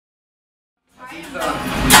I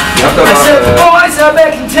said the boys are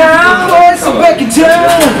back in town, boys are back in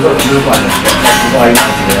town.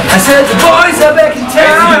 I said the boys are back in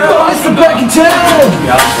town, boys are back in town.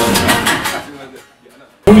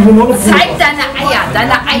 Zeig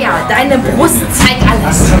deine Eier, deine Brust zeigt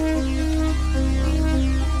alles.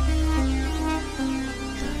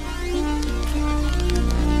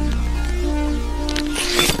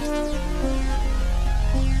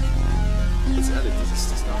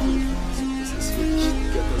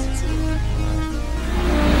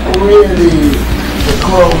 Really, the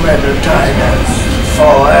cool metal tigers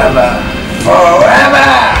forever,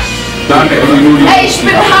 forever. Ey, ich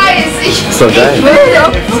bin heiß, ich will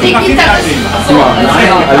die Gitarristen.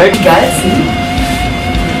 Nein, Alex. Die geilsten.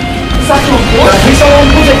 Sag mal, Brot. Das ist auch ein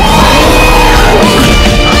Projekt.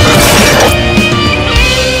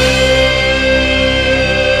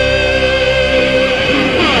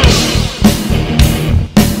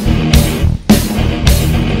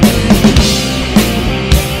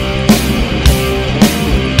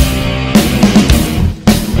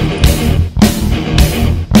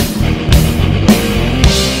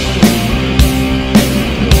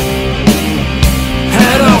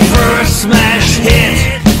 Smash hit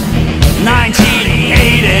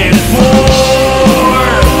 1984.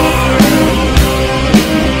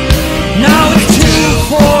 Now it's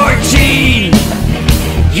 2:14,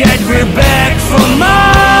 yet we're back for more.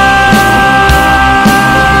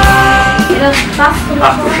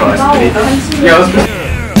 Ach du Scheiße. Ja, was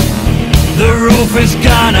The roof is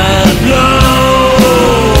gonna blow.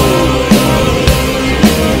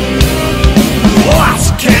 What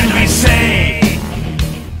can we say?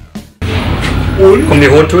 Kommen die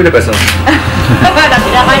hohen Töne besser. Dann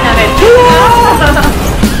wieder rein damit.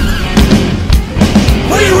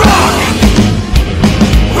 We rock,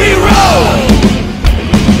 we roll,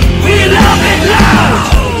 we love it loud.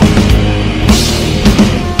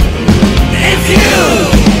 If you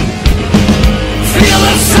feel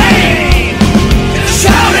the same,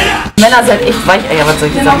 shout it out. Männer seid echt Weicheier, was soll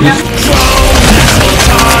ich sagen?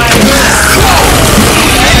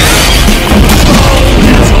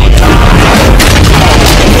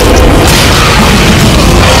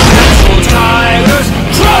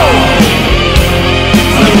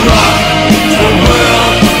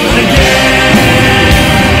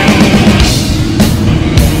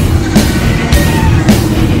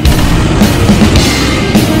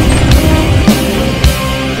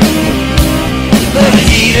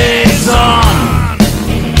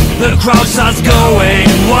 The crowd starts going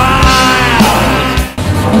wild.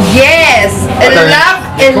 Yes! I love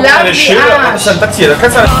the art. Das hier, da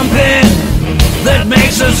kannst du... Something that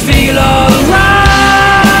makes us feel alright.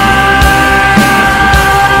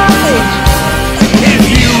 If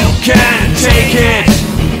you can't take it,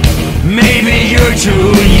 maybe you're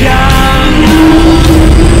too young.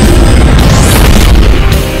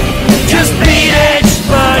 Just beat it,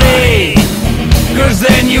 buddy, 'cause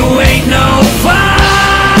then you ain't no fun.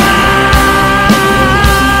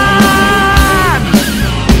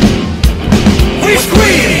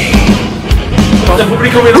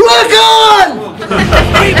 Rock on!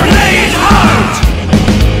 We play it hard.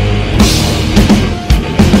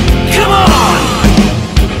 Come on,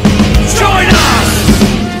 join us.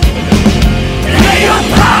 Play your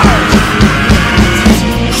part.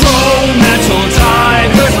 Crow metal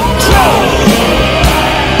tigers, crow.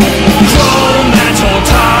 Crow metal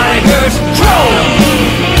tigers, crow.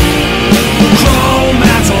 Crow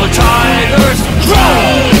metal tigers, crow.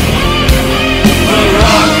 We'll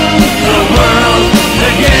rock the world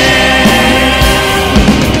again.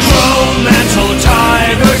 Crow metal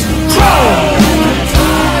tigers, crow.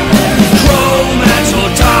 Crow metal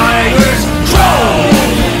tigers, crow.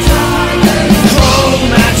 Crow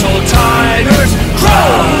metal tigers,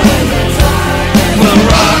 crow. We'll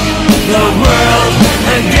rock the world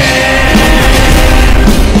again.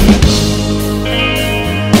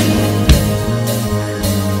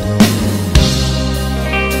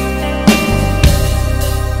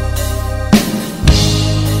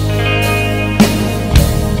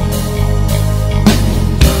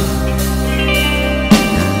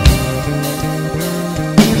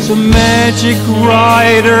 A magic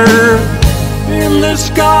rider in the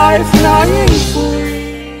sky flying free.